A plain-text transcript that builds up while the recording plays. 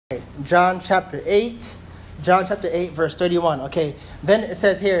John chapter 8. John chapter 8, verse 31. Okay, then it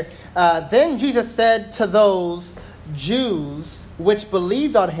says here, then Jesus said to those Jews which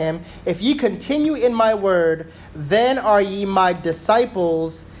believed on him, if ye continue in my word, then are ye my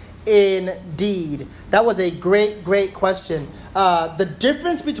disciples indeed. That was a great, great question. The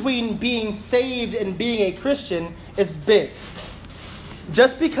difference between being saved and being a Christian is big.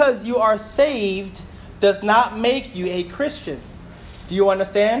 Just because you are saved does not make you a Christian. Do you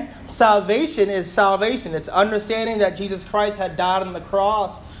understand? Salvation is salvation. It's understanding that Jesus Christ had died on the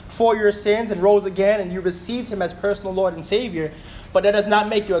cross for your sins and rose again, and you received him as personal Lord and Savior. But that does not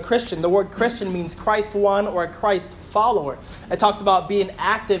make you a Christian. The word Christian means Christ one or a Christ follower. It talks about being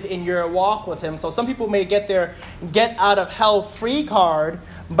active in your walk with him. So some people may get their get out of hell free card,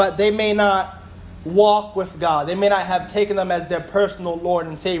 but they may not walk with God. They may not have taken them as their personal Lord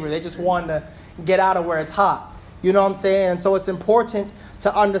and Savior. They just want to get out of where it's hot. You know what I'm saying? And so it's important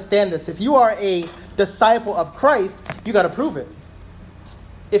to understand this. If you are a disciple of Christ, you got to prove it.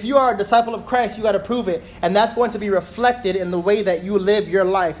 If you are a disciple of Christ, you got to prove it. And that's going to be reflected in the way that you live your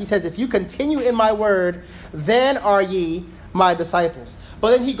life. He says, if you continue in my word, then are ye my disciples.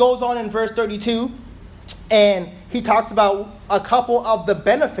 But then he goes on in verse 32, and he talks about a couple of the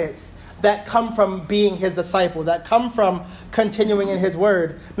benefits that come from being his disciple, that come from continuing in his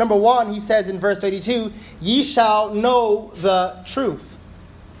word. Number one, he says in verse 32, ye shall know the truth.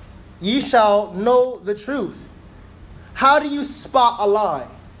 Ye shall know the truth. How do you spot a lie?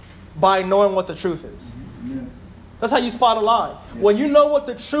 By knowing what the truth is. Yeah. That's how you spot a lie. Yeah. When you know what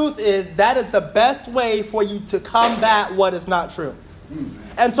the truth is, that is the best way for you to combat what is not true.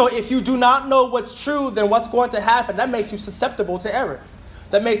 And so if you do not know what's true, then what's going to happen? That makes you susceptible to error.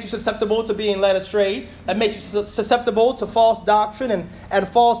 That makes you susceptible to being led astray. That makes you susceptible to false doctrine and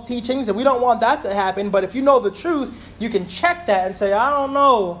false teachings. And we don't want that to happen. But if you know the truth, you can check that and say, I don't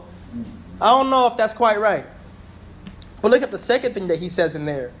know if that's quite right. But look at the second thing that he says in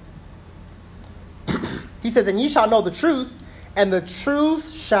there. He says, and ye shall know the truth, and the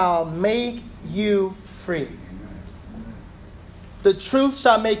truth shall make you free. The truth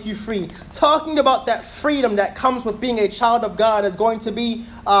shall make you free. Talking about that freedom that comes with being a child of God is going to be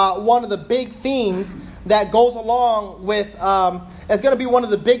one of the big themes that goes along with, it's going to be one of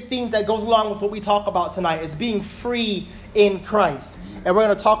the big themes that goes along with what we talk about tonight, is being free in Christ. And we're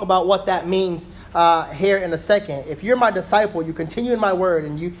going to talk about what that means here in a second. If you're my disciple, you continue in my word,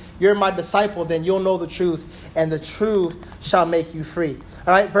 and you're my disciple, then you'll know the truth, and the truth shall make you free.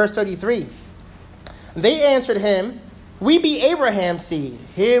 All right, verse 33. They answered him, we be Abraham's seed.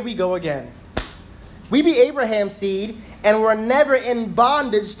 Here we go again. We be Abraham's seed, and were never in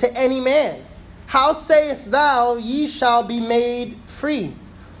bondage to any man. How sayest thou, ye shall be made free?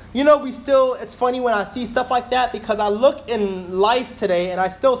 You know, it's funny when I see stuff like that, because I look in life today and I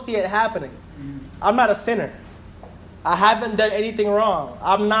still see it happening. I'm not a sinner. I haven't done anything wrong.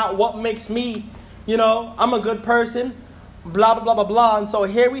 I'm not what makes me, I'm a good person, blah, blah, blah, blah, blah. And so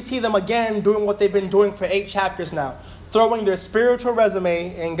here we see them again doing what they've been doing for 8 chapters now, throwing their spiritual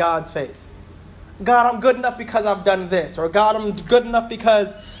resume in God's face. God, I'm good enough because I've done this. Or God, I'm good enough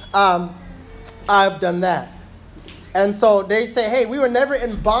because I've done that. And so they say, hey, we were never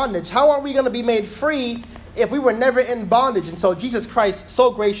in bondage. How are we going to be made free if we were never in bondage? And so Jesus Christ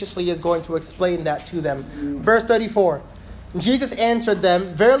so graciously is going to explain that to them. Verse 34, Jesus answered them,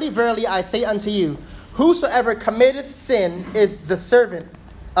 verily, verily, I say unto you, whosoever committeth sin is the servant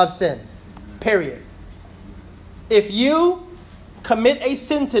of sin. Period. If you commit a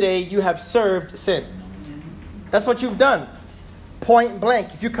sin today, you have served sin. That's what you've done. Point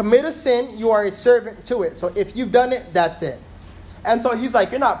blank. If you commit a sin, you are a servant to it. So if you've done it, that's it. And so he's like,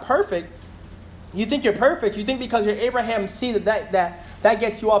 you're not perfect. You think you're perfect. You think because you're Abraham's seed that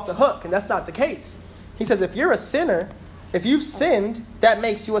gets you off the hook. And that's not the case. He says, if you're a sinner, if you've sinned, that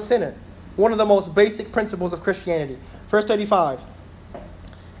makes you a sinner. One of the most basic principles of Christianity. Verse 35.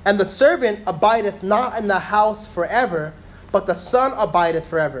 And the servant abideth not in the house forever, but the Son abideth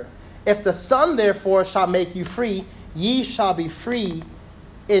forever. If the Son therefore shall make you free, ye shall be free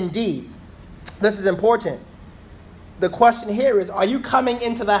indeed. This is important. The question here is, are you coming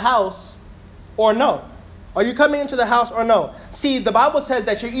into the house or no? Are you coming into the house or no? See, the Bible says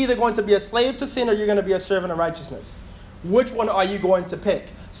that you're either going to be a slave to sin or you're going to be a servant of righteousness. Which one are you going to pick?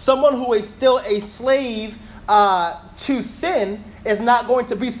 Someone who is still a slave to sin is not going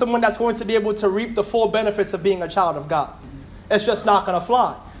to be someone that's going to be able to reap the full benefits of being a child of God. It's just not going to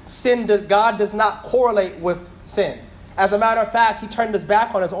fly. God does not correlate with sin. As a matter of fact, he turned his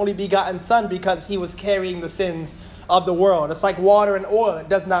back on his only begotten Son because he was carrying the sins of the world. It's like water and oil. It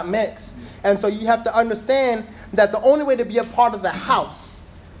does not mix. And so you have to understand that the only way to be a part of the house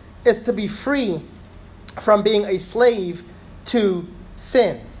is to be free from being a slave to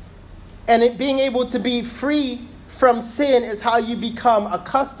sin. And it being able to be free from sin is how you become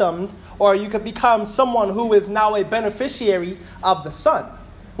accustomed, or you could become someone who is now a beneficiary of the Son.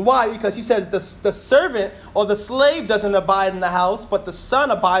 Why? Because he says the servant or the slave doesn't abide in the house, but the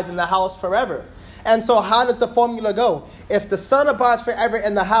Son abides in the house forever. And so how does the formula go? If the Son abides forever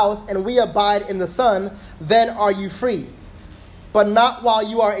in the house and we abide in the Son, then are you free. But not while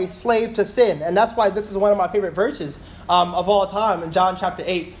you are a slave to sin. And that's why this is one of my favorite verses of all time in John chapter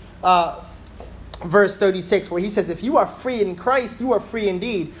 8, verse 36, where he says, if you are free in Christ, you are free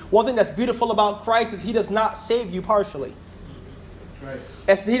indeed. One thing that's beautiful about Christ is he does not save you partially. Right.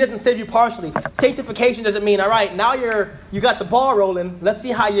 He doesn't save you partially. Sanctification doesn't mean, all right, now you got the ball rolling. Let's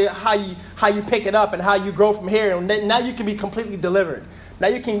see how you pick it up and how you grow from here. And then now you can be completely delivered. Now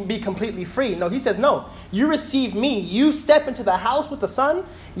you can be completely free. No, he says, no, you receive me. You step into the house with the Son.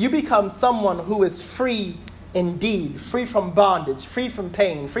 You become someone who is free indeed, free from bondage, free from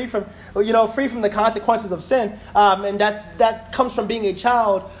pain, free from the consequences of sin. And that comes from being a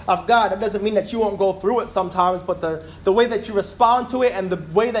child of God. That doesn't mean that you won't go through it sometimes, but the way that you respond to it and the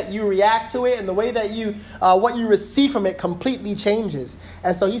way that you react to it and the way that you what you receive from it completely changes.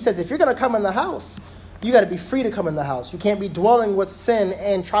 And so he says, if you're going to come in the house, you got to be free to come in the house. You can't be dwelling with sin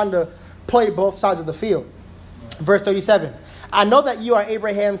and trying to play both sides of the field. Verse 37. I know that you are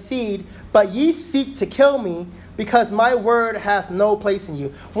Abraham's seed, but ye seek to kill me because my word hath no place in you.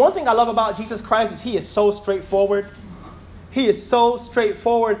 One thing I love about Jesus Christ is he is so straightforward. He is so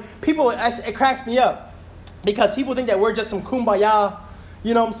straightforward. It cracks me up because people think that we're just some kumbaya,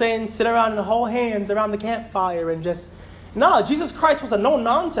 sit around and hold hands around the campfire and just... No, Jesus Christ was a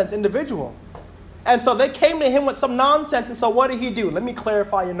no-nonsense individual. And so they came to him with some nonsense, and so what did he do? Let me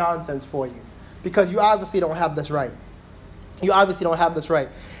clarify your nonsense for you because you obviously don't have this right. You obviously don't have this right.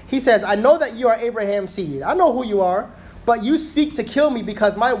 He says, I know that you are Abraham's seed. I know who you are, but you seek to kill me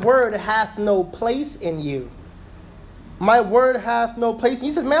because my word hath no place in you. My word hath no place.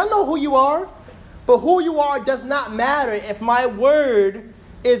 He says, man, I know who you are, but who you are does not matter if my word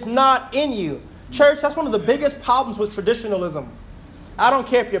is not in you. Church, that's one of the biggest problems with traditionalism. I don't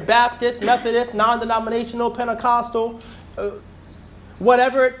care if you're Baptist, Methodist, non-denominational, Pentecostal,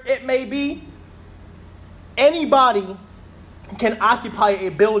 whatever it may be. Anybody can occupy a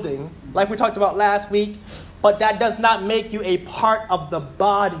building, like we talked about last week, but that does not make you a part of the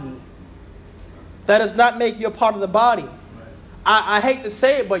body. That does not make you a part of the body. I hate to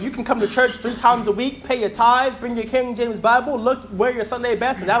say it, but you can come to church 3 times a week, pay your tithe, bring your King James Bible, wear your Sunday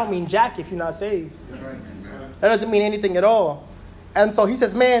best, and that don't mean jack if you're not saved. That doesn't mean anything at all. And so he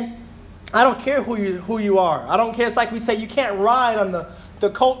says, man, I don't care who you are. I don't care. It's like we say, you can't ride on the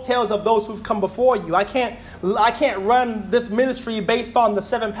coattails of those who've come before you. I can't run this ministry based on the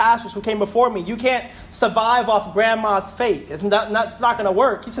 7 pastors who came before me. You can't survive off grandma's faith. It's not going to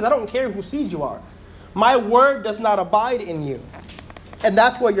work. He says, I don't care whose seed you are. My word does not abide in you. And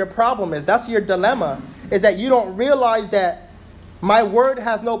that's where your problem is. That's your dilemma, is that you don't realize that my word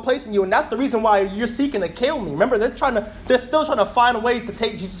has no place in you. And that's the reason why you're seeking to kill me. Remember, they're still trying to find ways to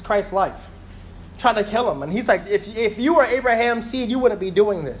take Jesus Christ's life. Trying to kill him. And he's like, if you were Abraham's seed, you wouldn't be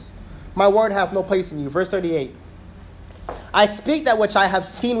doing this. My word has no place in you. Verse 38. I speak that which I have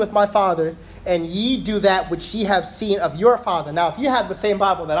seen with my father, and ye do that which ye have seen of your father. Now, if you have the same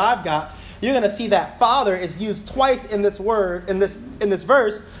Bible that I've got, you're going to see that father is used twice in this word, in this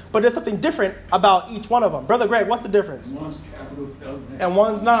verse, but there's something different about each one of them. Brother Greg, what's the difference? One's capital L. And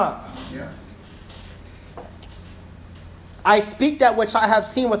one's not. Yeah. I speak that which I have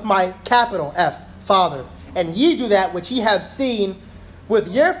seen with my capital F, Father, and ye do that which ye have seen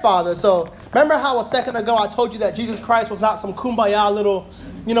with your father. So remember how a second ago I told you that Jesus Christ was not some kumbaya little,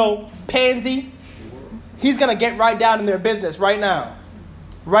 pansy? He's going to get right down in their business right now.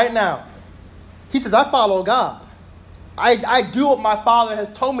 Right now. He says, I follow God. I do what my father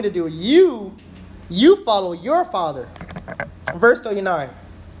has told me to do. You follow your father. Verse 39.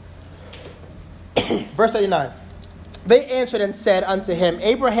 Verse 39. They answered and said unto him,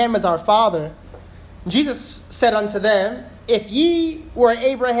 Abraham is our father. Jesus said unto them, if ye were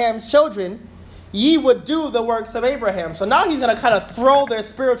Abraham's children, ye would do the works of Abraham. So now he's going to kind of throw their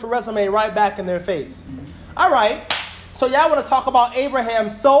spiritual resume right back in their face. All right, so y'all want to talk about Abraham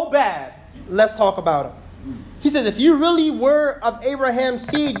so bad. Let's talk about him. He says, if you really were of Abraham's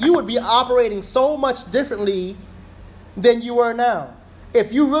seed, you would be operating so much differently than you are now.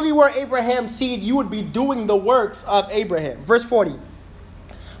 If you really were Abraham's seed, you would be doing the works of Abraham. Verse 40.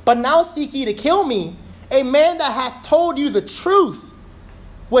 But now seek ye to kill me, a man that hath told you the truth,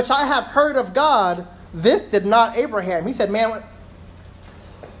 which I have heard of God. This did not Abraham. He said, man,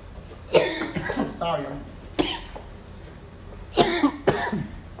 Sorry.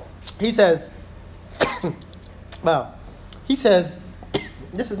 He says, well, he says,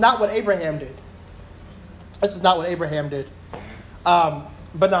 this is not what Abraham did. This is not what Abraham did.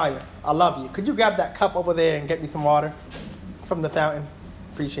 Benaiah, I love you. Could you grab that cup over there and get me some water from the fountain?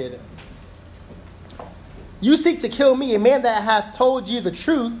 Appreciate it. You seek to kill me, a man that hath told you the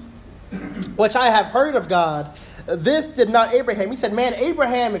truth, which I have heard of God. This did not Abraham. He said, man,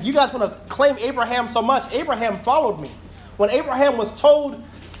 Abraham, if you guys want to claim Abraham so much, Abraham followed me. When Abraham was told,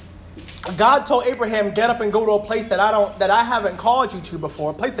 God told Abraham, get up and go to a place that I haven't called you to before,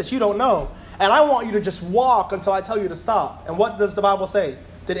 a place that you don't know. And I want you to just walk until I tell you to stop. And what does the Bible say?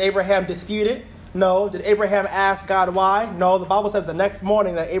 Did Abraham dispute it? No. Did Abraham ask God why? No. The Bible says the next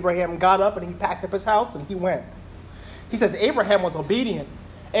morning that Abraham got up and he packed up his house and he went. He says Abraham was obedient.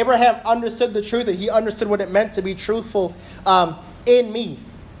 Abraham understood the truth and he understood what it meant to be truthful in me.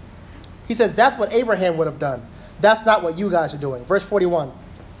 He says that's what Abraham would have done. That's not what you guys are doing. Verse 41.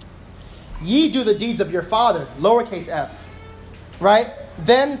 Ye do the deeds of your father, lowercase f. Right?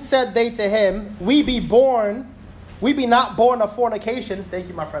 Then said they to him, we be not born of fornication. Thank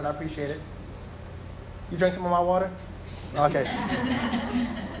you, my friend. I appreciate it. You drank some of my water? Okay.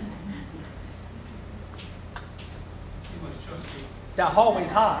 That hallway's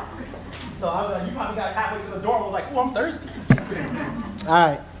hot. So you probably got halfway to the door and was like, oh, I'm thirsty. All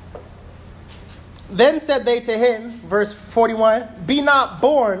right. Then said they to him, verse 41, be not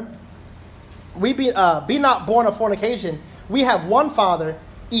born of fornication. We have one Father,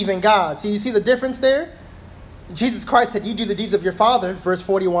 even God. So you see the difference there? Jesus Christ said, you do the deeds of your father, verse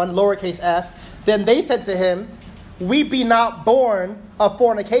 41, lowercase f. Then they said to him, we be not born of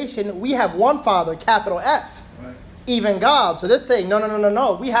fornication. We have one Father, capital F, right, even God. So they're saying,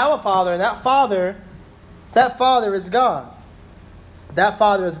 no. We have a Father, and that Father is God. That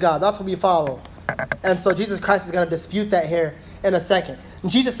Father is God. That's what we follow. And so Jesus Christ is going to dispute that here in a second.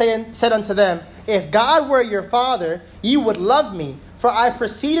 And Jesus said unto them, if God were your Father, you would love me. For I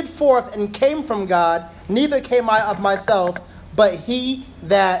proceeded forth and came from God, neither came I of myself, but he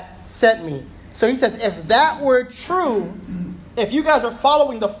that sent me. So he says, if that were true, if you guys are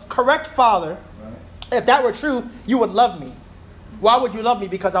following the correct Father, if that were true, you would love me. Why would you love me?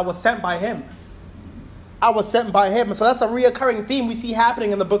 Because I was sent by him. I was sent by him. And so that's a reoccurring theme we see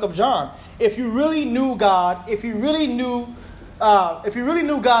happening in the book of John. If you really knew God, if you really knew God, if you really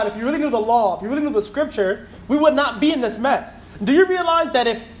knew the law, if you really knew the scripture, we would not be in this mess. Do you realize that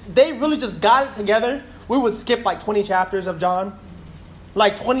if they really just got it together, we would skip like 20 chapters of John?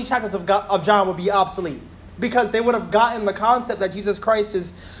 Like 20 chapters of John would be obsolete. Because they would have gotten the concept that Jesus Christ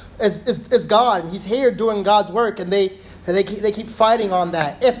is God. And he's here doing God's work. And they keep fighting on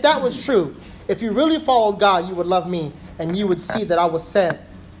that. If that was true, if you really followed God, you would love me. And you would see that I was sent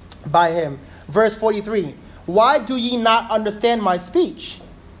by him. Verse 43. Why do ye not understand my speech?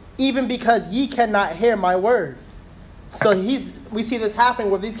 Even because ye cannot hear my word. So we see this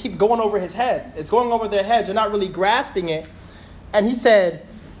happening where these keep going over his head. It's going over their heads. They're not really grasping it. And he said,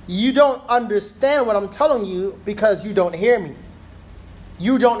 you don't understand what I'm telling you because you don't hear me.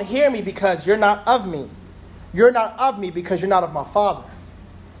 You don't hear me because you're not of me. You're not of me because you're not of my Father.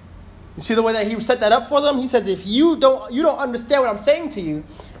 You see the way that he set that up for them? He says, if you don't understand what I'm saying to you,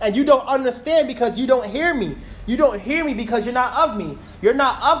 and you don't understand because you don't hear me. You don't hear me because you're not of me. You're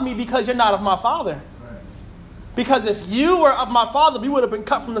not of me because you're not of my Father. Right. Because if you were of my Father, we would have been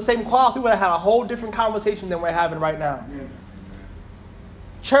cut from the same cloth. We would have had a whole different conversation than we're having right now. Yeah.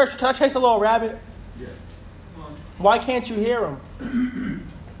 Church, can I chase a little rabbit? Yeah. Why can't you hear him?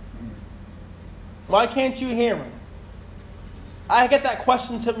 Why can't you hear him? I get that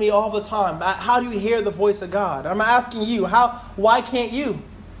question to me all the time. How do you hear the voice of God? I'm asking you, why can't you?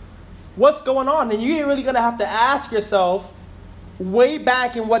 What's going on? And you're really going to have to ask yourself, way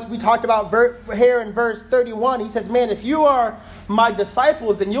back in what we talked about here in verse 31, he says, man, if you are my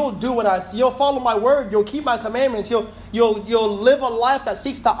disciples, then you'll do what I say. You'll follow my word. You'll keep my commandments. You'll live a life that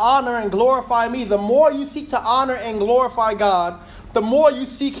seeks to honor and glorify me. The more you seek to honor and glorify God, the more you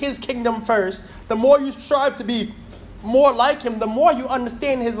seek his kingdom first, the more you strive to be more like him, the more you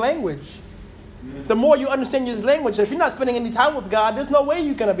understand his language. The more you understand his language. If you're not spending any time with God, there's no way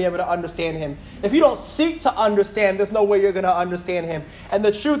you're going to be able to understand him. If you don't seek to understand, there's no way you're going to understand him. And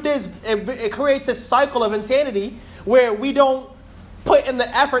the truth is, it creates a cycle of insanity where we don't put in the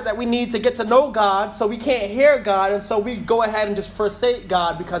effort that we need to get to know God, so we can't hear God, and so we go ahead and just forsake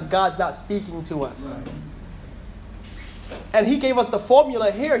God because God's not speaking to us. Right. And he gave us the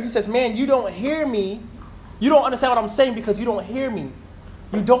formula here. He says, man, you don't hear me. You don't understand what I'm saying because you don't hear me.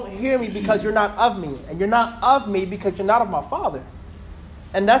 You don't hear me because you're not of me. And you're not of me because you're not of my Father.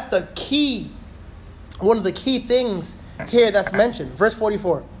 And that's the key one of the key things here that's mentioned. Verse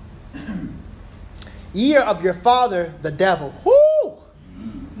 44. Ye are of your father, the devil. Whoo!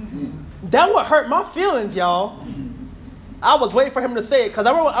 That would hurt my feelings, y'all. I was waiting for him to say it because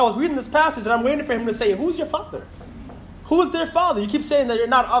I was reading this passage and I'm waiting for him to say, who's your father? Who is their father? You keep saying that you're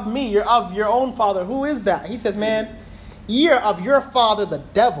not of me, you're of your own father. Who is that? He says, man, ye are of your father, the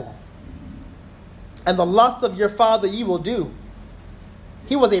devil, and the lust of your father ye will do.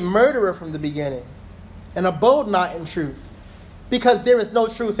 He was a murderer from the beginning, and abode not in truth, because there is no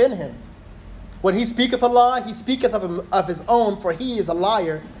truth in him. When he speaketh a lie, he speaketh of his own, for he is a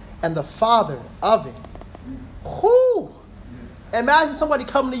liar and the father of it. Whoo! Imagine somebody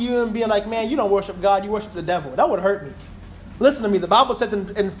coming to you and being like, man, you don't worship God, you worship the devil. That would hurt me. Listen to me. The Bible says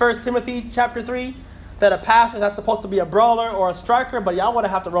in 1 Timothy chapter 3 that a pastor is not supposed to be a brawler or a striker, but y'all want to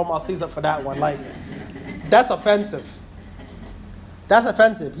have to roll my sleeves up for that one. Like, that's offensive. That's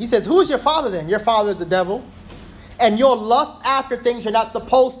offensive. He says, who's your father then? Your father is the devil. And you'll lust after things you're not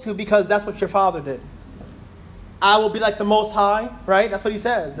supposed to because that's what your father did. I will be like the Most High, right? That's what he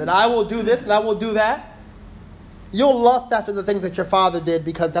says. And I will do this and I will do that. You'll lust after the things that your father did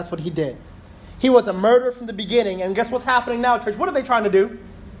because that's what he did. He was a murderer from the beginning. And guess what's happening now, church? What are they trying to do?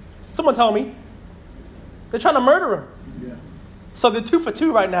 Someone tell me. They're trying to murder him. Yeah. So they're 2 for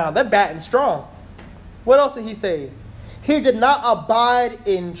 2 right now. They're batting strong. What else did he say? He did not abide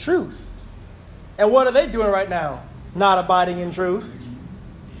in truth. And what are they doing right now? Not abiding in truth.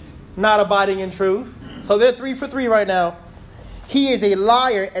 Not abiding in truth. So they're 3 for 3 right now. He is a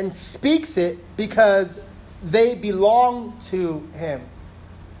liar and speaks it because they belong to him.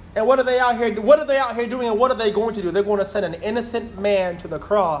 And what are they out here? What are they out here doing? And what are they going to do? They're going to send an innocent man to the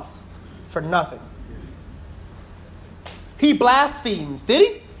cross for nothing. He blasphemes. Did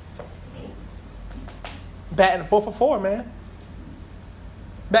he? Batting 4 for 4, man.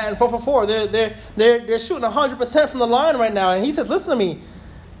 Batting 4 for 4. They're shooting 100% from the line right now. And he says, listen to me.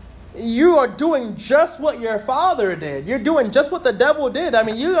 You are doing just what your father did. You're doing just what the devil did. I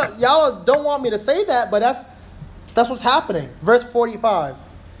mean, y'all don't want me to say that, but that's what's happening. Verse 45.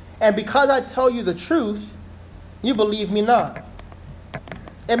 And because I tell you the truth, you believe me not.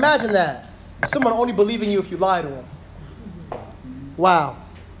 Imagine that. Someone only believing you if you lie to him. Wow.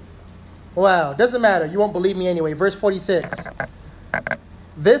 Wow. Doesn't matter. You won't believe me anyway. Verse 46.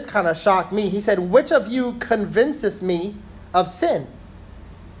 This kind of shocked me. He said, which of you convinceth me of sin?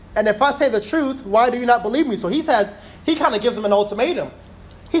 And if I say the truth, why do you not believe me? So he kind of gives him an ultimatum.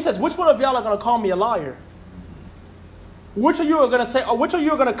 He says, which one of y'all are going to call me a liar? Which of you are going to say, or which of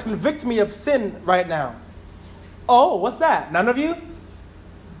you are going to convict me of sin right now? Oh, what's that? None of you?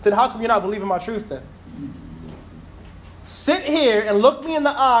 Then how come you're not believing my truth then? Sit here and look me in the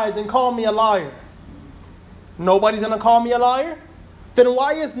eyes and call me a liar. Nobody's going to call me a liar? Then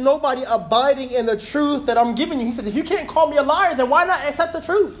why is nobody abiding in the truth that I'm giving you? He says, if you can't call me a liar, then why not accept the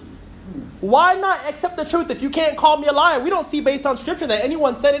truth? Why not accept the truth if you can't call me a liar? We don't see based on Scripture that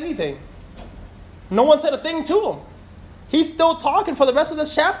anyone said anything. No one said a thing to him. He's still talking for the rest of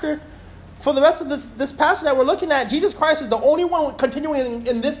this chapter. For the rest of this passage that we're looking at, Jesus Christ is the only one continuing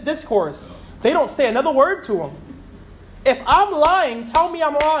in this discourse. They don't say another word to him. If I'm lying, tell me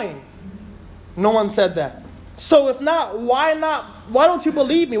I'm lying. No one said that. So if not? Why don't you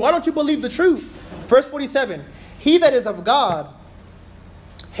believe me? Why don't you believe the truth? Verse 47. He that is of God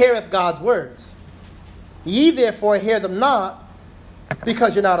heareth God's words. Ye therefore hear them not,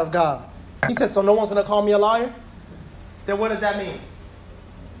 because you're not of God. He says, so no one's going to call me a liar? Then what does that mean?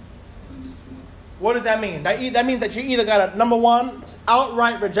 What does that mean? That means that you either got to, number one,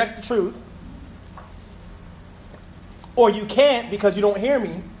 outright reject the truth, or you can't because you don't hear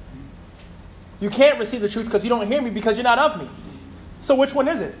me. You can't receive the truth because you don't hear me because you're not of me. So which one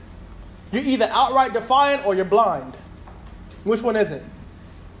is it? You're either outright defiant or you're blind. Which one is it?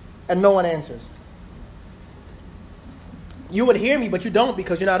 And no one answers. You would hear me, but you don't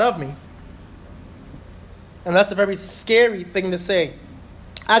because you're not of me. And that's a very scary thing to say.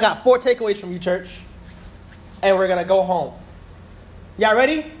 I got 4 takeaways from you, church. And we're going to go home. Y'all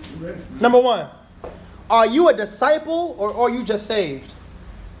ready? Ready. Number 1. Are you a disciple or are you just saved?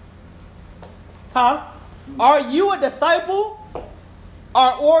 Huh? Are you a disciple or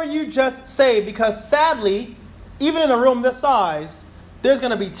are you just saved? Because sadly, even in a room this size, there's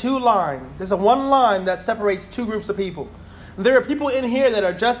going to be 2 lines. There's one line that separates 2 groups of people. There are people in here that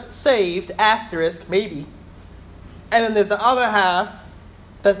are just saved, asterisk, maybe. And then there's the other half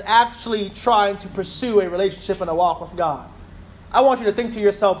that's actually trying to pursue a relationship and a walk with God. I want you to think to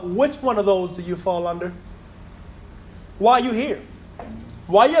yourself, which one of those do you fall under? Why are you here?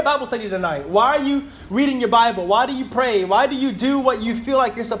 Why are you at Bible study tonight? Why are you reading your Bible? Why do you pray? Why do you do what you feel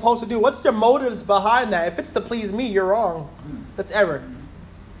like you're supposed to do? What's your motives behind that? If it's to please me, you're wrong. That's error.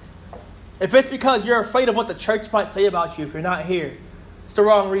 If it's because you're afraid of what the church might say about you if you're not here, it's the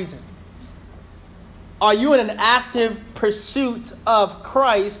wrong reason. Are you in an active pursuit of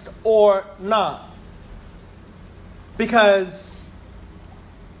Christ or not? Because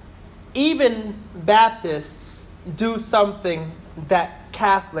even Baptists do something that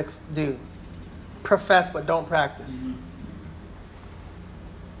Catholics do. Profess but don't practice.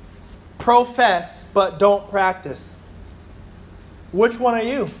 Profess but don't practice. Which one are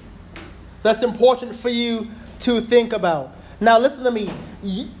you? That's important for you to think about. Now listen to me.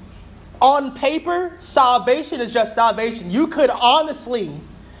 On paper, salvation is just salvation. You could honestly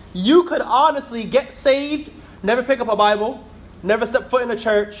get saved, never pick up a Bible, never step foot in a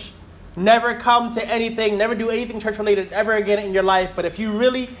church, never come to anything, never do anything church related ever again in your life. But if you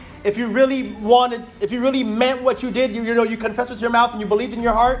really meant what you did, you confessed with your mouth and you believed in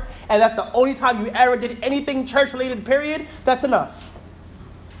your heart, and that's the only time you ever did anything church related, period, that's enough.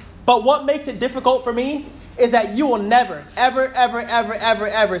 But what makes it difficult for me is that you will never,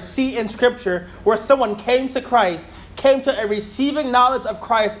 ever see in Scripture where someone came to Christ, came to a receiving knowledge of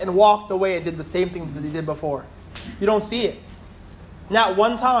Christ and walked away and did the same things that they did before. You don't see it. Not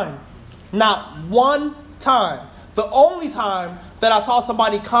one time. Not one time. The only time that I saw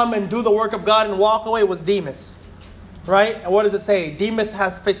somebody come and do the work of God and walk away was Demas. Right? And what does it say? Demas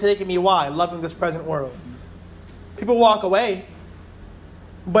has forsaken me. Why? Loving this present world. People walk away.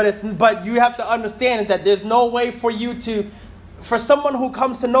 But you have to understand is that there's no way for someone who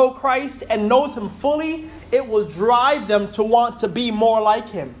comes to know Christ and knows Him fully, it will drive them to want to be more like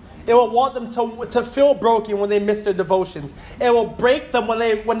Him. It will want them to feel broken when they miss their devotions. It will break them when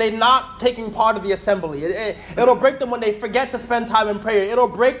they're not taking part of the assembly. It'll break them when they forget to spend time in prayer. It'll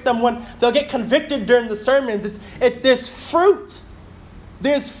break them when they'll get convicted during the sermons. There's fruit.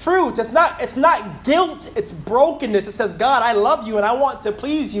 There's fruit. It's not guilt. It's brokenness. It says, God, I love you and I want to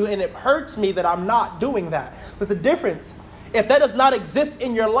please you, and it hurts me that I'm not doing that. There's a difference. If that does not exist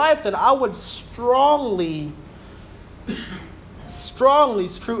in your life, then I would strongly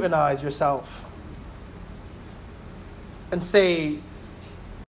scrutinize yourself and say,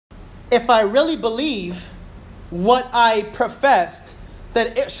 if I really believe what I professed,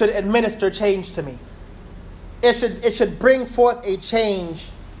 then it should administer change to me. It should bring forth a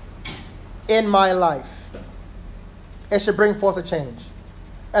change in my life. It should bring forth a change.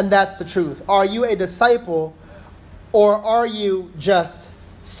 And that's the truth. Are you a disciple or are you just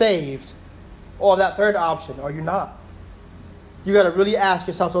saved? Or that third option, are you not? You got to really ask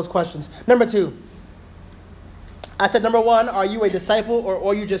yourself those questions. Number 2. I said number 1, are you a disciple or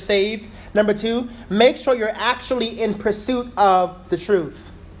are you just saved? Number 2, make sure you're actually in pursuit of the truth.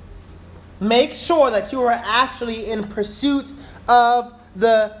 Make sure that you are actually in pursuit of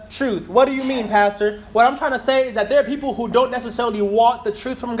the truth. What do you mean, Pastor? What I'm trying to say is that there are people who don't necessarily want the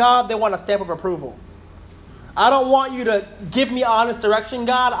truth from God. They want a stamp of approval. I don't want you to give me honest direction,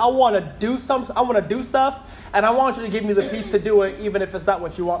 God. I want to do something. I want to do stuff, and I want you to give me the peace to do it, even if it's not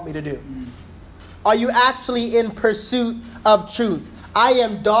what you want me to do. Are you actually in pursuit of truth? I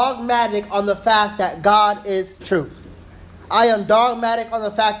am dogmatic on the fact that God is truth. I am dogmatic on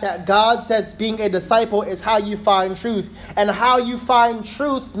the fact that God says being a disciple is how you find truth. And how you find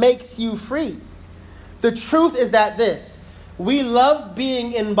truth makes you free. The truth is that we love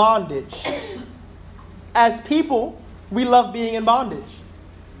being in bondage. As people, we love being in bondage.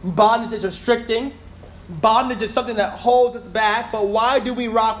 Bondage is restricting. Bondage is something that holds us back. But why do we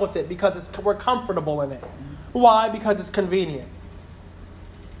rock with it? Because we're comfortable in it. Why? Because it's convenient.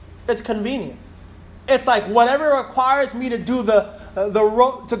 It's convenient. It's like whatever requires me to do the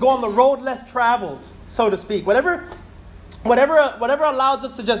road, to go on the road less traveled, so to speak. Whatever allows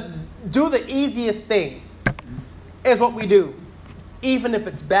us to just do the easiest thing is what we do, even if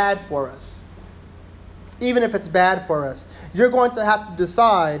it's bad for us. Even if it's bad for us. You're going to have to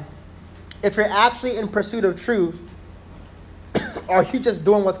decide if you're actually in pursuit of truth or are you just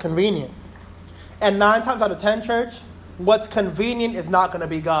doing what's convenient. And 9 times out of 10, church, what's convenient is not going to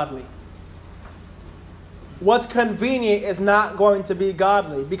be godly. What's convenient is not going to be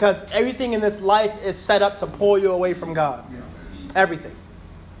godly because everything in this life is set up to pull you away from God. Everything.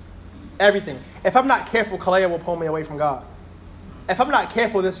 Everything. If I'm not careful, Kalea will pull me away from God. If I'm not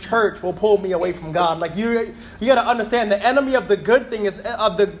careful, this church will pull me away from God. Like you got to understand, the enemy of the good thing is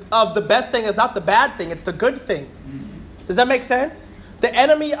of the best thing is not the bad thing; it's the good thing. Does that make sense? The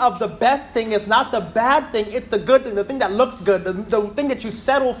enemy of the best thing is not the bad thing; it's the good thing, the thing that looks good, the thing that you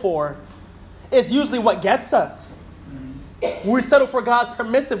settle for. Is usually what gets us. We settle for God's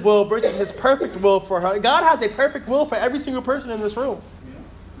permissive will versus his perfect will for her. God has a perfect will for every single person in this room.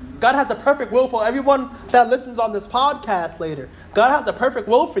 God has a perfect will for everyone that listens on this podcast later. God has a perfect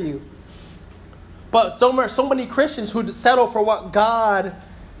will for you. But so many Christians who settle for what God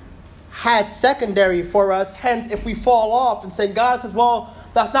has secondary for us. Hence, if we fall off and say, God says, well,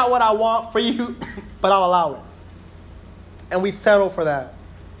 that's not what I want for you, but I'll allow it. And we settle for that.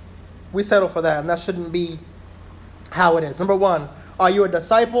 We settle for that, and that shouldn't be how it is. Number one, are you a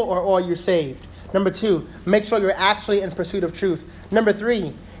disciple or are you saved? Number two, make sure you're actually in pursuit of truth. Number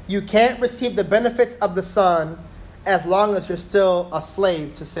three, you can't receive the benefits of the Son as long as you're still a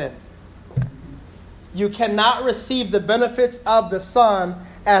slave to sin. You cannot receive the benefits of the Son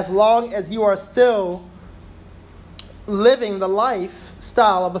as long as you are still living the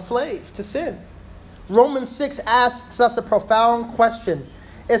lifestyle of a slave to sin. Romans 6 asks us a profound question.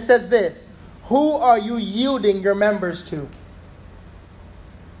 It says this: who are you yielding your members to?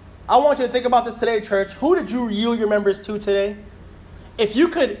 I want you to think about this today, church. Who did you yield your members to today? If you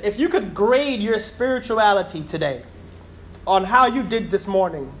could grade your spirituality today on how you did this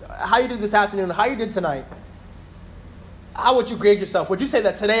morning, how you did this afternoon, how you did tonight, how would you grade yourself? Would you say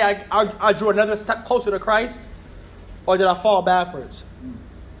that today I drew another step closer to Christ, or did I fall backwards?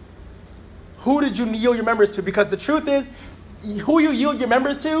 Who did you yield your members to? Because the truth is, who you yield your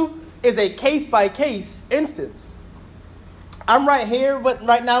members to is a case-by-case instance. I'm right here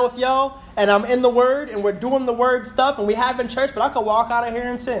right now with y'all, and I'm in the Word, and we're doing the Word stuff, and we have in church, but I could walk out of here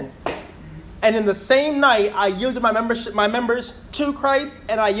and sin. And in the same night, I yielded my members to Christ,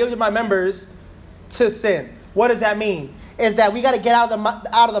 and I yielded my members to sin. What does that mean? Is that we got to get out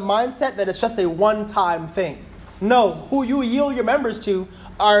of the mindset that it's just a one-time thing. No, who you yield your members to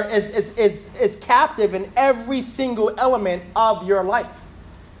is captive in every single element of your life,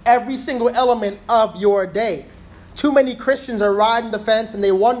 every single element of your day. Too many Christians are riding the fence and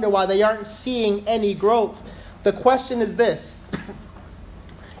they wonder why they aren't seeing any growth. The question is this: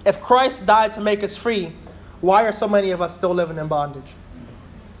 if Christ died to make us free, why are so many of us still living in bondage?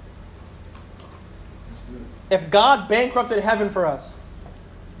 If God bankrupted heaven for us,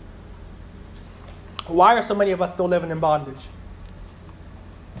 why are so many of us still living in bondage?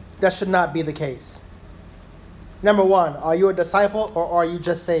 That should not be the case. Number one, are you a disciple or are you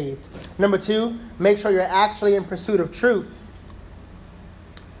just saved? Number two, make sure you're actually in pursuit of truth.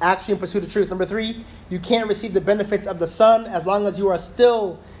 Actually in pursuit of truth. Number three, you can't receive the benefits of the Son as long as you are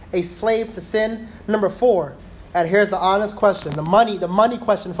still a slave to sin. Number four, and here's the honest question, the money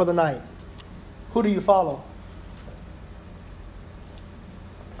question for the night. Who do you follow?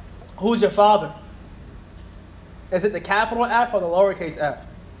 Who's your father? Is it the capital F or the lowercase f?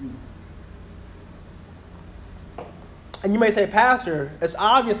 And you may say, Pastor, it's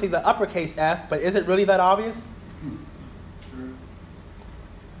obviously the uppercase F, but is it really that obvious?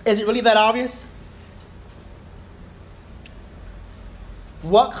 Is it really that obvious?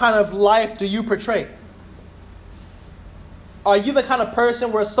 What kind of life do you portray? Are you the kind of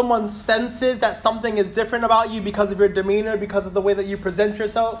person where someone senses that something is different about you because of your demeanor, because of the way that you present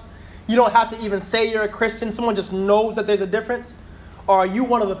yourself? You don't have to even say you're a Christian. Someone just knows that there's a difference. Or are you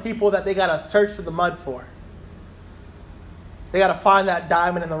one of the people that they got to search through the mud for? They got to find that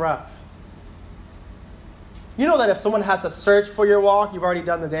diamond in the rough. You know that if someone has to search for your walk, you've already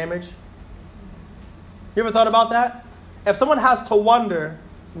done the damage? You ever thought about that? If someone has to wonder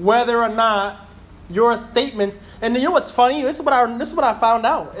whether or not your statements, and you know what's funny? This is what I found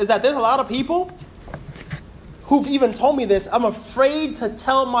out, is that there's a lot of people who've even told me this. I'm afraid to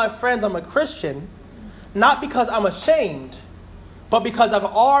tell my friends I'm a Christian, not because I'm ashamed, but because I've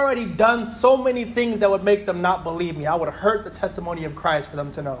already done so many things that would make them not believe me. I would hurt the testimony of Christ for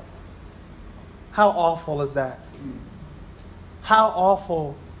them to know. How awful is that? How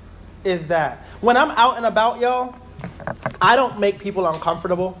awful is that? When I'm out and about, y'all, I don't make people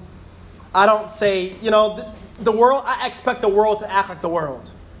uncomfortable. I don't say, the world, I expect the world to act like the world.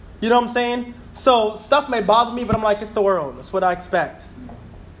 You know what I'm saying? So stuff may bother me, but I'm like, it's the world. That's what I expect.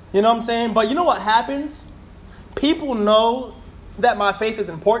 You know what I'm saying? But you know what happens? People know that my faith is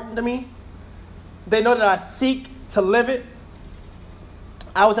important to me. They know that I seek to live it.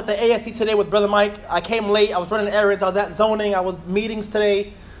 I was at the ASC today with Brother Mike. I came late. I was running errands. I was at zoning. I was meetings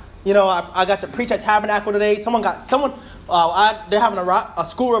today. I got to preach at Tabernacle today. They're having a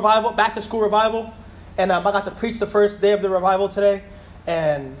school revival, back to school revival. And I got to preach the first day of the revival today.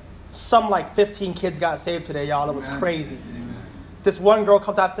 And some 15 kids got saved today, y'all. It was crazy. Amen. This one girl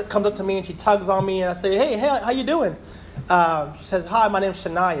comes up to me and she tugs on me. And I say, hey, how you doing? She says, hi, my name's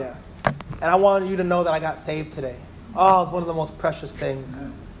Shania. And I wanted you to know that I got saved today. Oh, it's one of the most precious things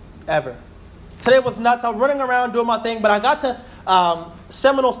ever. Today was nuts. I was running around doing my thing, but I got to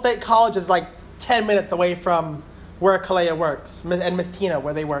Seminole State College is like 10 minutes away from where Kalea works, and Miss Tina,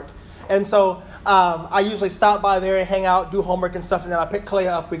 where they work. And so I usually stop by there and hang out, do homework and stuff, and then I pick Kalea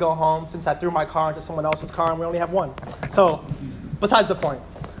up, we go home, since I threw my car into someone else's car and we only have one. So, besides the point,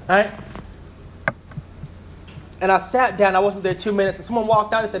 all right? And I sat down, I wasn't there 2 minutes, and someone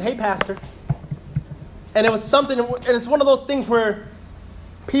walked out and said, "Hey, Pastor." And it was something, and it's one of those things where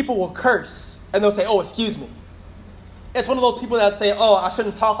people will curse, and they'll say, "Oh, excuse me." It's one of those people that say, "Oh, I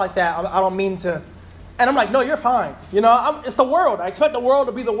shouldn't talk like that, I don't mean to." And I'm like, "No, you're fine." You know, it's the world. I expect the world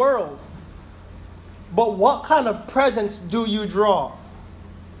to be the world. But what kind of presence do you draw?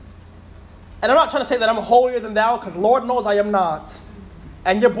 And I'm not trying to say that I'm holier than thou, because Lord knows I am not.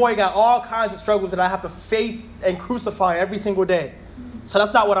 And your boy got all kinds of struggles that I have to face and crucify every single day. So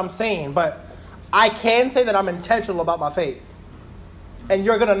that's not what I'm saying. But I can say that I'm intentional about my faith. And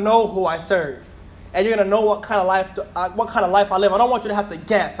you're going to know who I serve. And you're going to know what kind of life I live. I don't want you to have to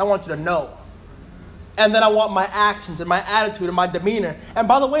guess. I want you to know. And then I want my actions and my attitude and my demeanor. And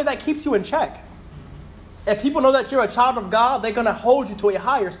by the way, that keeps you in check. If people know that you're a child of God, they're going to hold you to a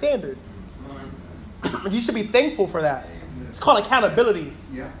higher standard. You should be thankful for that. It's called accountability.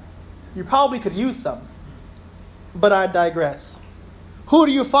 Yeah. You probably could use some. But I digress. Who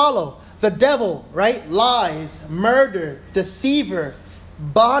do you follow? The devil, right? Lies, murder, deceiver,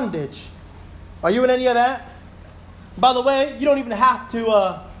 bondage. Are you in any of that? By the way, you don't even have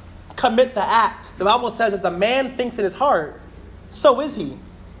to commit the act. The Bible says, as a man thinks in his heart, so is he.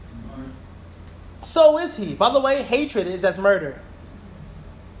 So is he. By the way, hatred is as murder.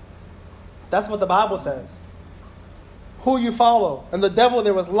 That's what the Bible says. Who you follow. And the devil,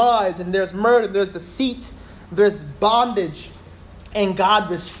 there was lies, and there's murder, there's deceit, there's bondage. And God,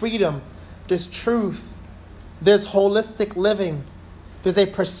 there's freedom, there's truth, there's holistic living, there's a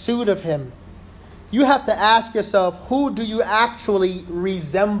pursuit of him. You have to ask yourself, who do you actually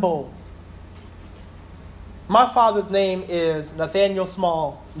resemble? My father's name is Nathaniel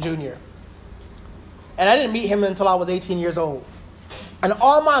Small, Jr. And I didn't meet him until I was 18 years old. And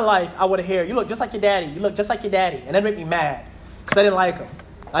all my life, I would hear, "You look just like your daddy. You look just like your daddy." And that made me mad because I didn't like him.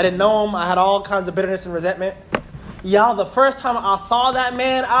 I didn't know him. I had all kinds of bitterness and resentment. Y'all, the first time I saw that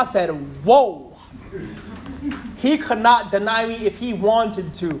man, I said, "Whoa." He could not deny me if he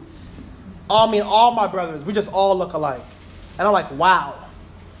wanted to. I mean, all my brothers, we just all look alike. And I'm like, wow,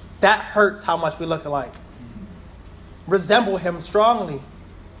 that hurts how much we look alike. Resemble him strongly.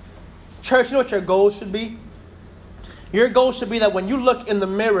 Church, you know what your goal should be? Your goal should be that when you look in the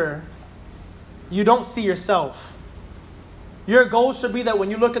mirror, you don't see yourself. Your goal should be that when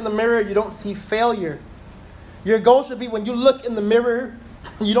you look in the mirror, you don't see failure. Your goal should be when you look in the mirror,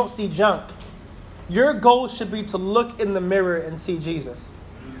 you don't see junk. Your goal should be to look in the mirror and see Jesus.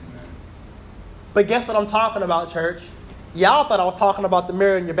 But guess what I'm talking about, church? Y'all thought I was talking about the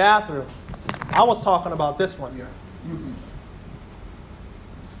mirror in your bathroom. I was talking about this one. Yeah.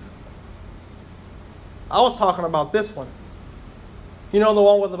 I was talking about this one. You know the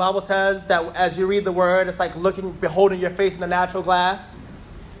one where the Bible says that as you read the word, it's like beholding your face in a natural glass,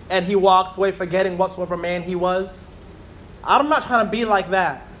 and he walks away forgetting whatsoever man he was? I'm not trying to be like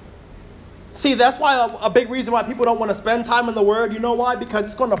that. See, that's why a big reason why people don't want to spend time in the word. You know why? Because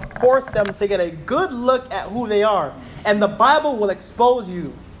it's going to force them to get a good look at who they are. And the Bible will expose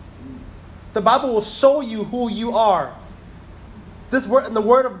you. The Bible will show you who you are. This word, and the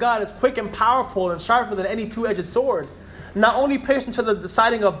word of God is quick and powerful and sharper than any two-edged sword. Not only piercing to the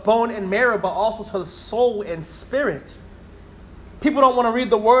deciding of bone and marrow, but also to the soul and spirit. People don't want to read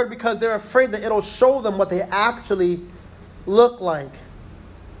the word because they're afraid that it'll show them what they actually look like.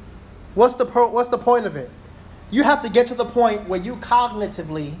 What's the point of it? You have to get to the point where you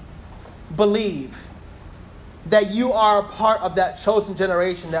cognitively believe that you are a part of that chosen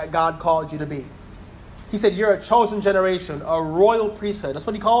generation that God called you to be. He said you're a chosen generation, a royal priesthood. That's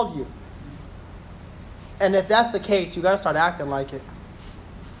what he calls you. And if that's the case, you got to start acting like it.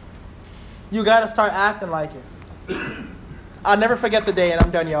 You got to start acting like it. I'll never forget the day, and I'm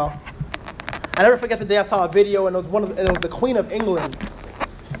done, y'all. I never forget the day I saw a video, and it was the Queen of England.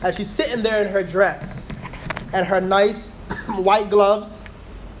 And she's sitting there in her dress and her nice white gloves.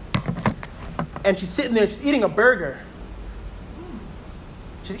 And she's sitting there, she's eating a burger.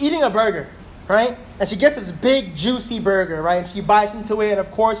 She's eating a burger, right? And she gets this big, juicy burger, right? And she bites into it. And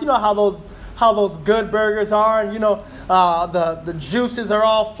of course, you know how those good burgers are. And you know, the juices are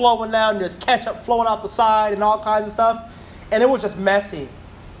all flowing out. And there's ketchup flowing out the side and all kinds of stuff. And it was just messy.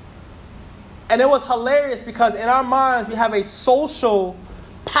 And it was hilarious because in our minds, we have a social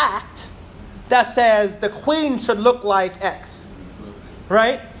pact that says the queen should look like X,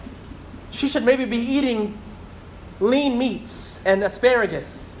 right? she should maybe be eating lean meats and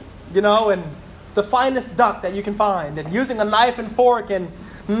asparagus, and the finest duck that you can find, and using a knife and fork and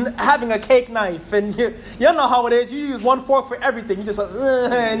having a cake knife. And you know how it is. You use one fork for everything. You just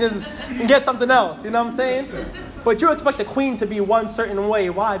and get something else. You know what I'm saying? But you expect the queen to be one certain way.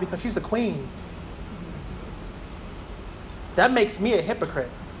 Why? Because she's a queen. That makes me a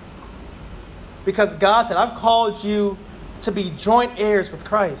hypocrite. Because God said, I've called you to be joint heirs with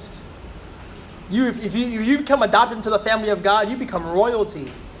Christ. If you become adopted into the family of God, you become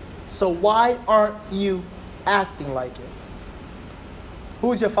royalty. So why aren't you acting like it?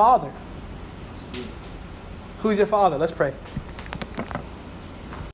 Who's your father? Who's your father? Let's pray.